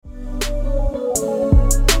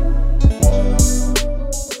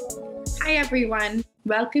everyone.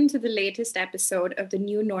 Welcome to the latest episode of The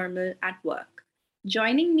New Normal at Work.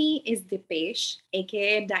 Joining me is Dipesh,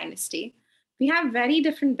 aka Dynasty. We have very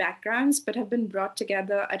different backgrounds but have been brought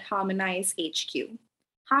together at Harmonize HQ.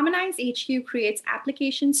 Harmonize HQ creates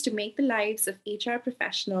applications to make the lives of HR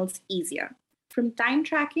professionals easier. From time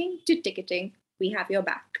tracking to ticketing, we have your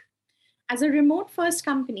back. As a remote first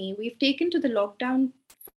company, we've taken to the lockdown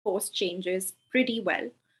forced changes pretty well.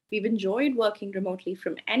 We've enjoyed working remotely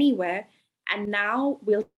from anywhere, and now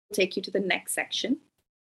we'll take you to the next section.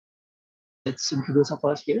 Let's introduce our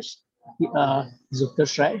first guest. He's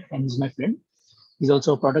Utkarsh Rai, and he's my friend. He's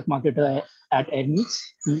also a product marketer at Airmeet.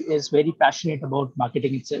 He is very passionate about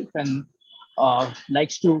marketing itself and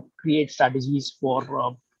likes to create strategies for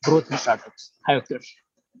growth in startups. Hi, Utkarsh.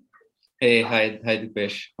 Hey, hi,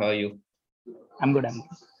 Dipesh. How are you? I'm good.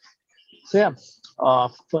 So yeah,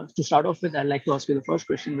 to start off with, I'd like to ask you the first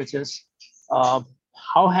question, which is,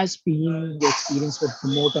 how has been the experience with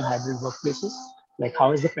remote and hybrid workplaces? Like,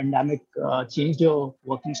 how has the pandemic changed your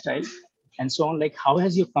working style, and so on? Like, how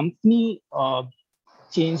has your company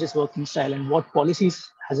changed its working style, and what policies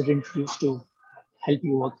has it introduced to help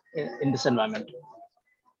you work in this environment?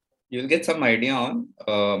 You'll get some idea on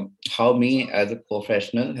how me as a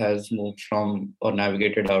professional has moved from or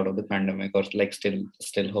navigated out of the pandemic, or like still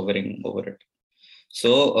hovering over it.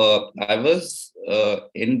 So I was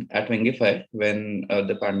in at Wingify when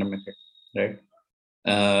the pandemic hit, right?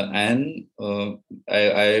 And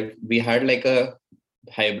we had like a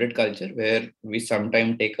hybrid culture where we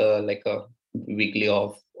sometimes take a weekly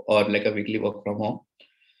off or like a weekly work from home.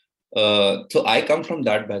 So I come from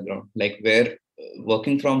that background, like where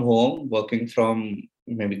working from home, working from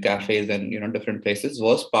maybe cafes and different places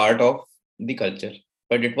was part of the culture,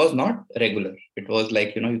 but it was not regular. It was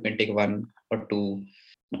like you can take 1 or 2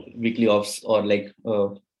 weekly offs, or like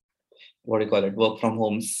what do you call it, work from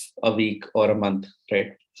homes a week or a month,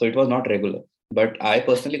 right? So it was not regular. But I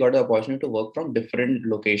personally got the opportunity to work from different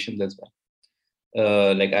locations as well.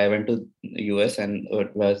 Like I went to US and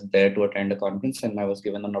was there to attend a conference, and I was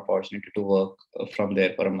given an opportunity to work from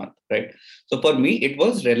there for a month, right? So for me, it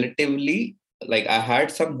was relatively like I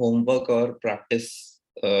had some homework or practice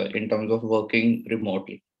in terms of working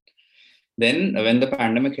remotely. Then when the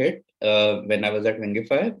pandemic hit, when I was at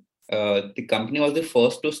Wingify, the company was the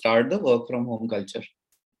first to start the work from home culture.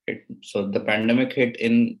 Right? So the pandemic hit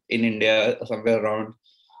in India somewhere around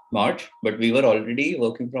March, but we were already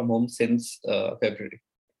working from home since February,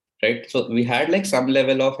 right? So we had like some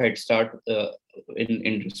level of head start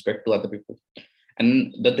in respect to other people.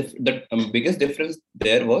 And the biggest difference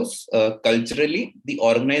there was culturally, the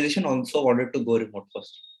organization also wanted to go remote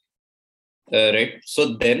first, right?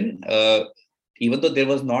 So then, even though there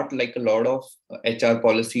was not like a lot of HR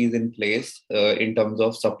policies in place in terms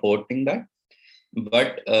of supporting that,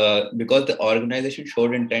 but because the organization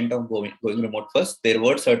showed intent of going remote first, there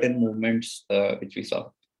were certain movements which we saw.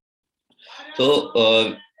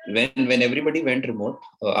 So when everybody went remote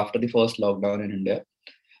after the first lockdown in India,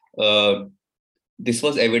 this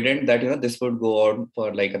was evident that this would go on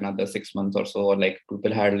for like another 6 months or so, or like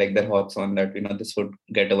people had like their thoughts on that this would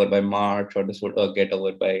get over by March, or this would get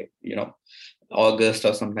over by August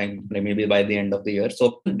or something, maybe by the end of the year.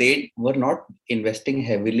 So they were not investing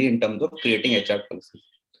heavily in terms of creating HR policies.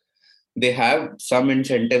 They have some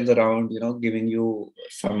incentives around, giving you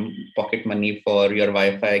some pocket money for your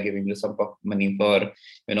Wi-Fi, giving you some pocket money for,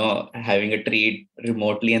 having a treat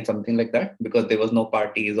remotely and something like that, because there was no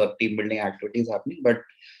parties or team building activities happening. But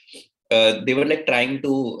they were like trying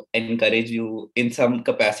to encourage you in some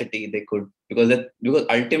capacity they could, because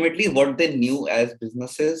ultimately what they knew as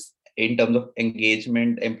businesses in terms of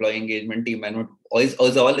engagement, employee engagement, team management, is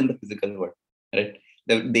all in the physical world, right?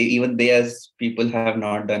 They as people have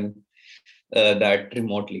not done that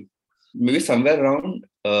remotely. Maybe somewhere around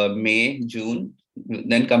May, June,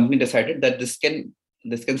 then company decided that this can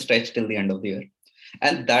stretch till the end of the year,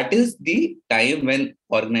 and that is the time when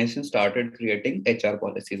organizations started creating HR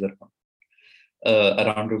policies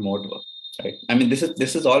around remote work. Right. I mean, this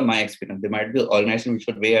is all my experience. There might be an organization which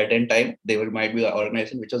was way ahead in time. Might be an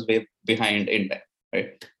organization which was way behind in time.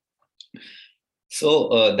 Right.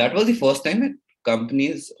 So that was the first time that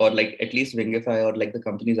companies, or like at least Wingify, or like the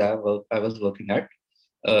companies I was working at,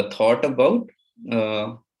 thought about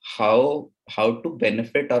how to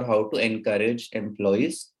benefit or how to encourage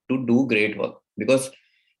employees to do great work. Because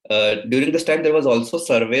during this time there was also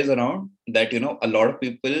surveys around that a lot of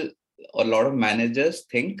people, a lot of managers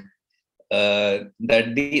think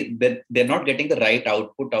that they're not getting the right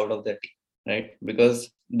output out of their team, right? Because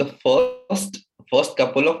the first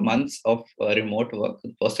couple of months of remote work,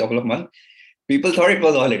 people thought it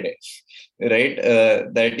was holiday, right?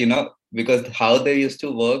 That because how they used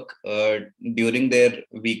to work during their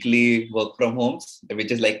weekly work from homes,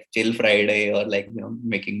 which is like chill Friday, or like,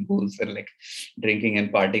 making booze and like drinking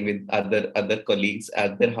and partying with other colleagues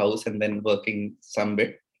at their house, and then working some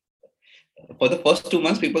bit. For the first 2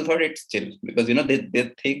 months, people thought it's chill, because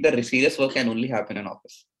they think the serious work can only happen in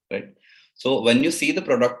office, right? So when you see the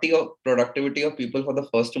productivity of people for the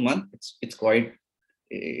first 2 months, it's quite,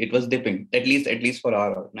 it was dipping, at least for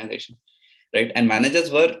our organization, right? And managers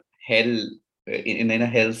were hell, in a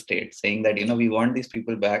hell state, saying that, we want these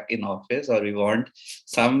people back in office, or we want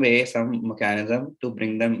some way, some mechanism to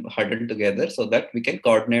bring them huddled together so that we can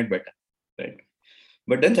coordinate better, right?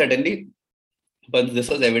 But then suddenly, once this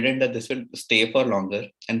was evident that this will stay for longer,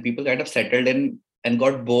 and people kind of settled in and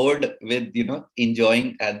got bored with,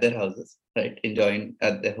 enjoying at their houses, right? Enjoying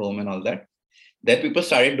at their home and all that. Then people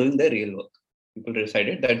started doing their real work. People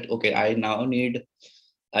decided that, okay, I now need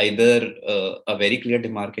either a very clear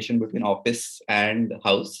demarcation between office and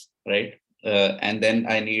house, right? And then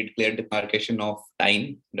I need clear demarcation of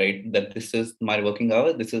time, right? That this is my working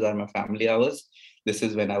hours, this is my family hours, this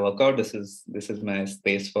is when I work out, this is my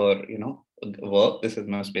space for, work, this is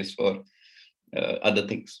my space for other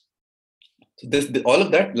things. So all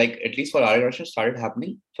of that, like at least for our organization, started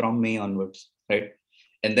happening from May onwards, right?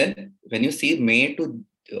 And then when you see May to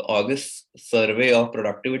August survey of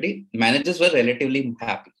productivity, managers were relatively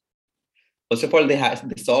happy. First of all, they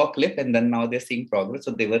saw a cliff, and then now they're seeing progress,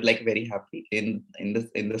 so they were like very happy in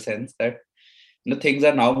the sense that, things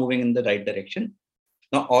are now moving in the right direction.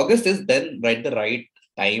 Now August is then the right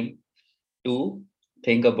time to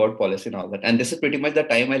think about policy and all that, and this is pretty much the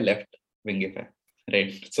time I left Wingify,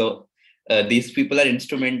 right? So these people are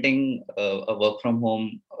instrumenting a work from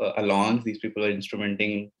home allowance. These people are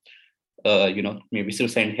instrumenting, maybe to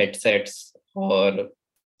send headsets or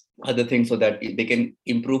other things so that they can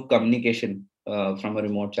improve communication from a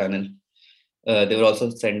remote channel. They were also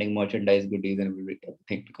sending merchandise, goodies, and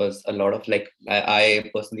everything, because a lot of, like, I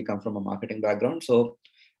personally come from a marketing background, so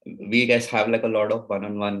we guys have like a lot of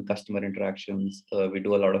one-on-one customer interactions. We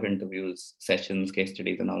do a lot of interviews, sessions, case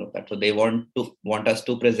studies, and all of that. So they want us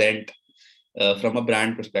to present from a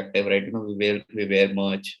brand perspective, right? We wear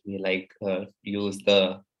merch. We like use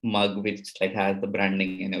the mug which like has the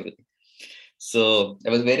branding and everything. So I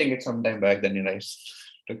was wearing it sometime back then, and I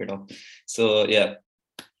took it off. So yeah,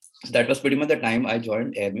 that was pretty much the time I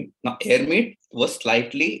joined Airmeet. Now Airmeet was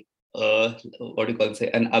slightly what do you call, say,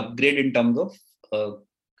 an upgrade in terms of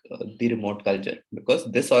the remote culture, because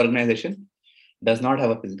this organization does not have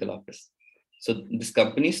a physical office. So this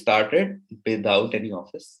company started without any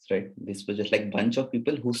office, right? This was just like bunch of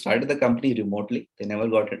people who started the company remotely. They never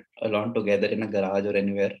got it along together in a garage or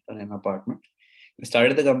anywhere or in an apartment. They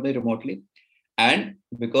started the company remotely. And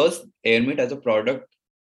because Airmeet as a product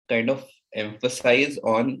kind of emphasize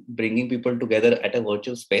on bringing people together at a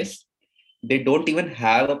virtual space, they don't even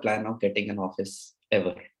have a plan of getting an office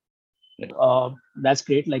ever. That's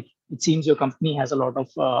great. Like, it seems your company has a lot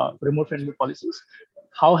of remote friendly policies.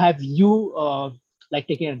 How have you like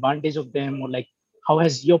taken advantage of them, or like how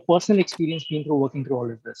has your personal experience been through working through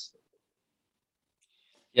all of this?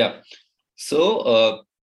 Yeah. So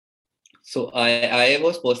I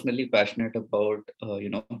was personally passionate about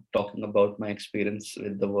talking about my experience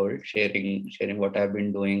with the world, sharing what I've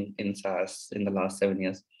been doing in SaaS in the last 7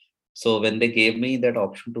 years. So when they gave me that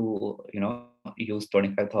option to use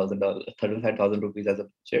 $35,000 rupees as a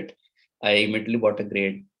budget, I immediately bought a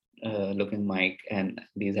great looking mic and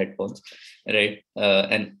these headphones, right?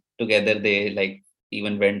 And together they like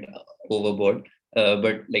even went overboard,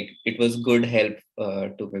 but like it was good help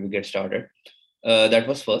to maybe get started. That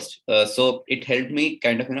was first. So it helped me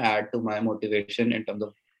kind of add to my motivation in terms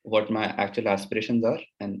of what my actual aspirations are,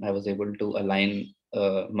 and I was able to align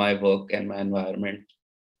my work and my environment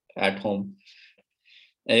at home.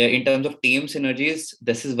 In terms of team synergies,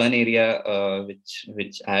 this is one area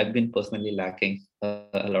which I have been personally lacking.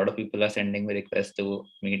 A lot of people are sending me requests to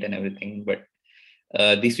meet and everything, but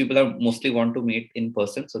these people are mostly want to meet in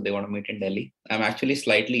person, so they want to meet in Delhi. I'm actually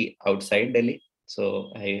slightly outside Delhi,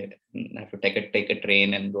 so I have to take a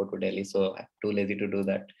train and go to Delhi. So I'm too lazy to do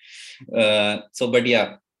that. But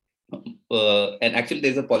yeah, and actually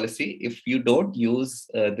there's a policy: if you don't use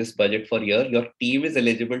this budget for year, your team is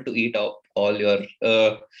eligible to eat up all your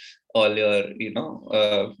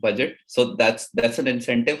budget. So that's an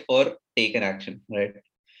incentive for take an action, right?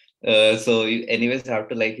 So you anyways have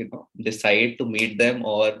to decide to meet them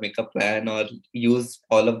or make a plan or use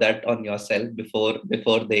all of that on yourself before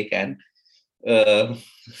they can. uh,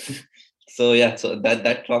 so yeah, so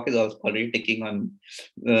that clock is also already ticking on.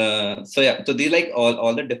 So yeah, so these like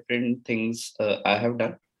all the different things I have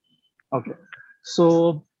done. Okay,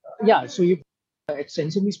 so Yeah, so you've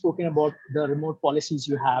extensively spoken about the remote policies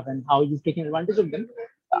you have and how you've taken advantage of them.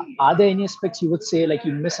 Are there any aspects you would say like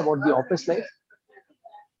you miss about the office life?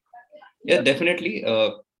 Yeah, definitely.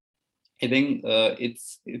 I think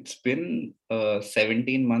it's been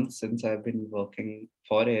 17 months since I've been working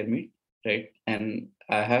for Airmeet, right? And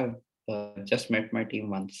I have just met my team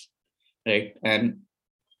once, right? And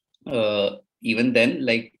even then,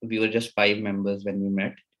 like we were just 5 members when we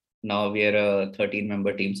met. Now we are a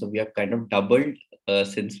 13-member team, so we have kind of doubled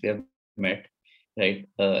since we have met, right?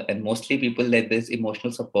 And mostly people like this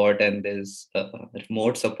emotional support and there's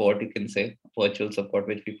remote support, you can say, virtual support,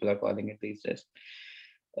 which people are calling it these days.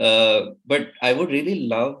 But I would really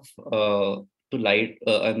love to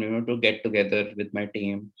get together with my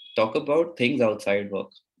team, talk about things outside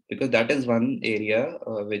work, because that is one area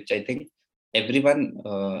which I think everyone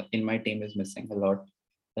in my team is missing a lot.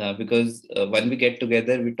 Because when we get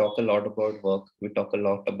together, we talk a lot about work. We talk a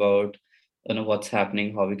lot about what's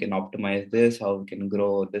happening, how we can optimize this, how we can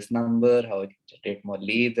grow this number, how we can generate more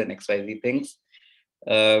leads and XYZ things,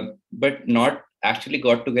 but not actually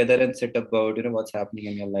got together and sit about what's happening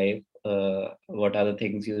in your life, what are the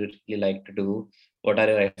things you really like to do, what are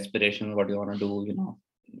your aspirations, what you want to do,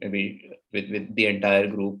 maybe with the entire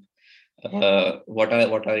group. What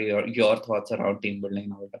are your thoughts around team building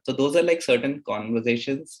and all that. So those are like certain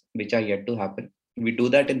conversations which are yet to happen. We do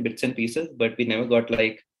that in bits and pieces, but we never got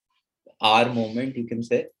like our moment, you can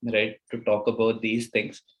say, right, to talk about these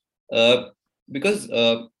things. uh, because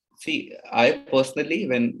see, I personally,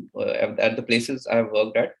 when at the places I've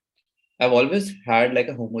worked at, I've always had like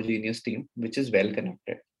a homogeneous team which is well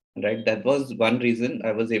connected, right? That was one reason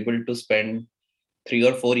I was able to spend 3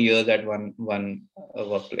 or 4 years at one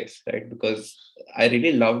workplace, right? Because I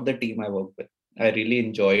really loved the team I worked with. I really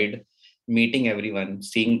enjoyed meeting everyone,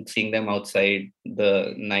 seeing them outside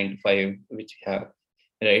the 9 to 5 which we have,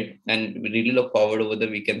 right? And we really look forward over the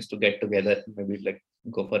weekends to get together, maybe like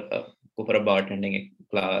go for a go for a bartending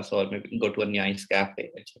class, or maybe go to a nice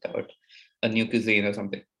cafe and check out a new cuisine or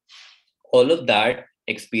something. All of that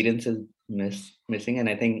experience is missing, and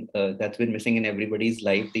I think that's been missing in everybody's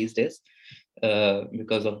life these days,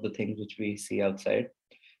 because of the things which we see outside.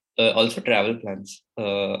 Also travel plans.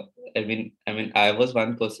 I mean, I was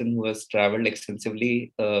one person who has traveled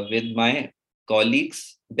extensively with my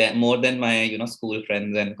colleagues, that more than my school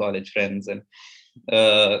friends and college friends, and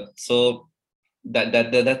so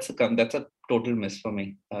that's a total miss for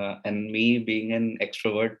me. And me being an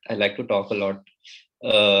extrovert, I like to talk a lot.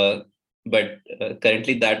 uh, but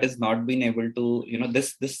currently that is not been able to,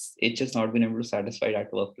 this itch has not been able to satisfy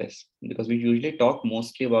at workplace, because we usually talk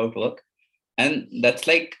mostly about work, and that's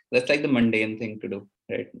like the mundane thing to do,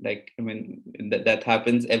 right? Like, I mean, that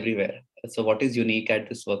happens everywhere. So what is unique at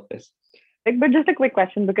this workplace? Like, but just a quick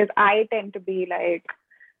question, because I tend to be like,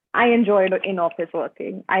 I enjoyed in office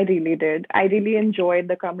working. I really did. I really enjoyed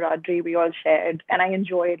the camaraderie we all shared. And I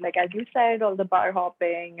enjoyed, like, as you said, all the bar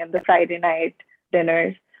hopping and the Friday night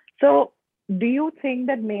dinners. So, do you think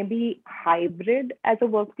that maybe hybrid as a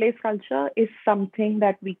workplace culture is something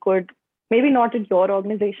that we could, maybe not in your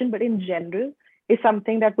organization, but in general, is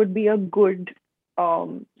something that would be a good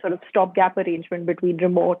sort of stopgap arrangement between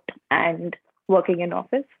remote and working in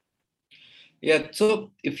office? Yeah,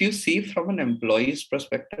 so if you see from an employee's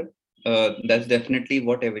perspective, that's definitely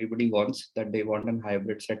what everybody wants, that they want a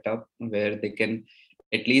hybrid setup where they can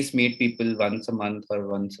at least meet people once a month or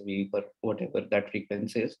once a week or whatever that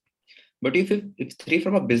frequency is. But if three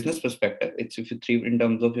from a business perspective, it's if you three in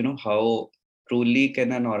terms of how truly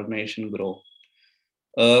can an organization grow.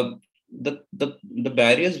 Uh, the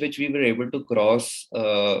barriers which we were able to cross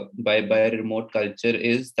by a remote culture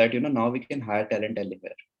is that now we can hire talent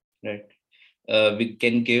anywhere, right? We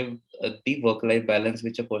can give the work-life balance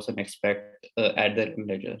which a person expect at their own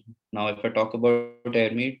leisure. Now, if I talk about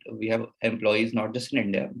Airmeet, we have employees not just in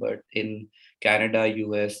India, but in Canada,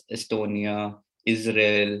 US, Estonia,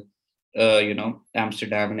 Israel,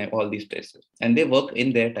 Amsterdam, and all these places, and they work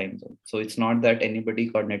in their time zone. So it's not that anybody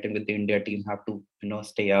coordinating with the India team have to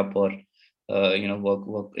stay up or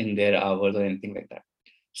work in their hours or anything like that.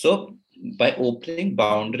 So by opening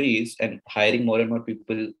boundaries and hiring more and more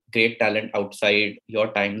people, great talent outside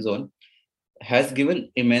your time zone, has given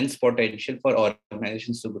immense potential for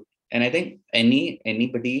organizations to grow. And I think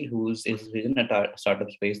anybody is within a startup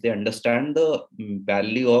space, they understand the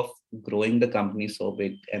value of growing the company so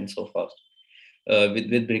big and so fast,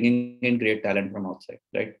 with bringing in great talent from outside,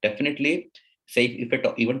 right? Definitely, say if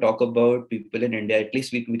I even talk about people in India, at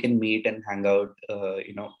least we can meet and hang out,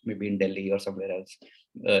 maybe in Delhi or somewhere else,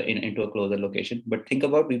 into a closer location. But think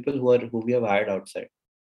about people who we have hired outside.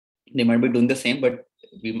 They might be doing the same, but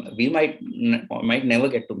we might never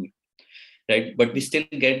get to meet, right? But we still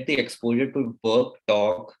get the exposure to work,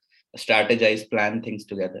 talk, strategize, plan things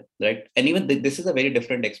together, right? And even this is a very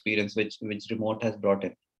different experience which remote has brought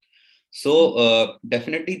in. So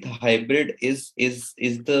definitely the hybrid is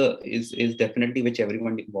definitely which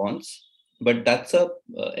everyone wants, but that's a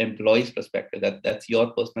employee's perspective. That's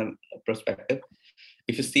your personal perspective.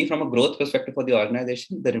 If you see from a growth perspective for the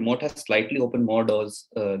organization, the remote has slightly opened more doors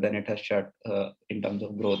than it has shut in terms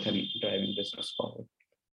of growth and driving business forward.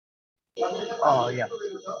 Yeah.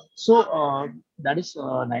 So that is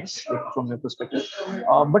nice, like, from your perspective.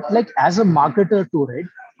 But like as a marketer too, right?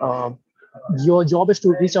 Uh, your job is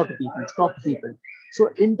to reach out to people, to talk to people. So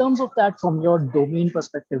in terms of that, from your domain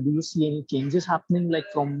perspective, do you see any changes happening, like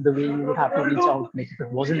from the way you would have to reach out, like if it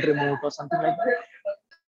wasn't remote or something like that?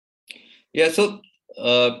 Yeah. So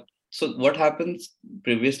what happens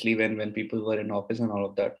previously when people were in office and all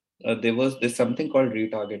of that, there's something called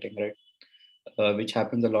retargeting, right? Which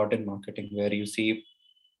happens a lot in marketing, where you see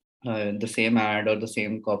the same ad or the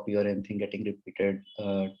same copy or anything getting repeated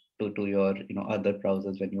to your other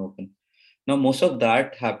browsers when you open. Now most of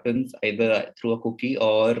that happens either through a cookie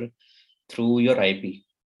or through your IP,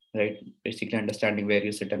 right? Basically understanding where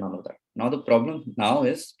you sit and all of that. Now the problem now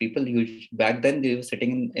is people use, back then they were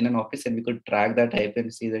sitting in an office and we could track that IP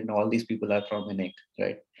and see that all these people are from Unique,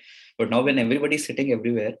 right? But now when everybody's sitting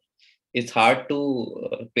everywhere, it's hard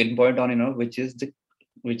to pinpoint on which is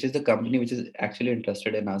the company which is actually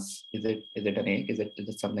interested in us. Is it an egg? Is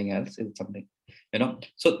it something else? Is it something,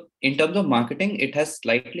 so in terms of marketing, it has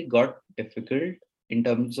slightly got difficult in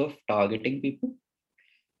terms of targeting people,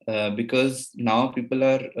 because now people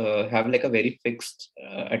are have like a very fixed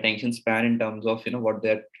attention span in terms of what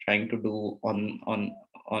they're trying to do on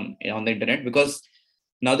the internet, because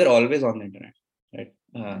now they're always on the internet, right?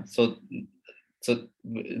 So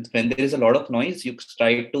when there is a lot of noise, you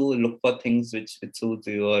try to look for things which suits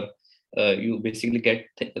you, or you basically get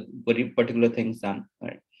very particular things done,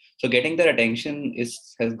 right? So getting their attention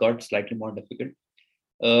has got slightly more difficult.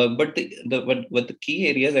 But the key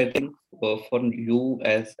areas, I think, for you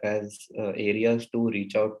as areas to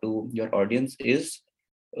reach out to your audience is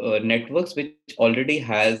networks which already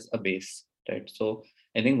has a base, right? So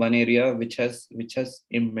I think one area which has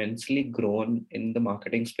immensely grown in the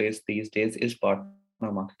marketing space these days is partner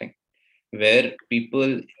marketing, where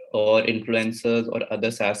people or influencers or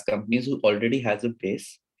other SaaS companies who already has a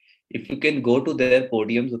base, if you can go to their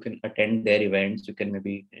podiums, you can attend their events, you can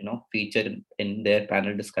maybe feature in their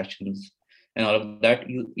panel discussions and all of that,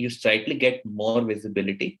 you slightly get more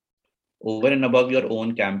visibility over and above your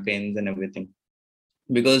own campaigns and everything.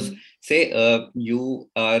 Because say you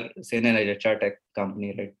are, say, in an HR tech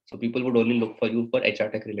company, right? So people would only look for you for HR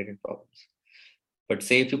tech related problems. But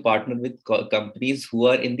say if you partner with companies who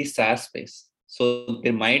are in the SaaS space, so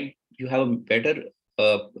you have a better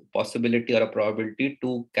possibility or a probability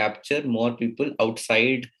to capture more people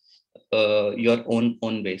outside your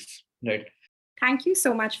own base, right? Thank you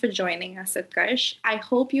so much for joining us, Utkarsh. I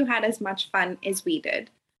hope you had as much fun as we did.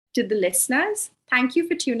 To the listeners, thank you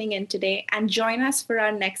for tuning in today, and join us for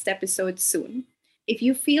our next episode soon. If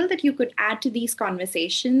you feel that you could add to these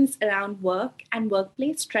conversations around work and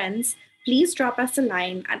workplace trends, please drop us a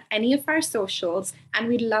line at any of our socials, and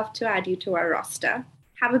we'd love to add you to our roster.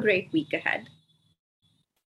 Have a great week ahead.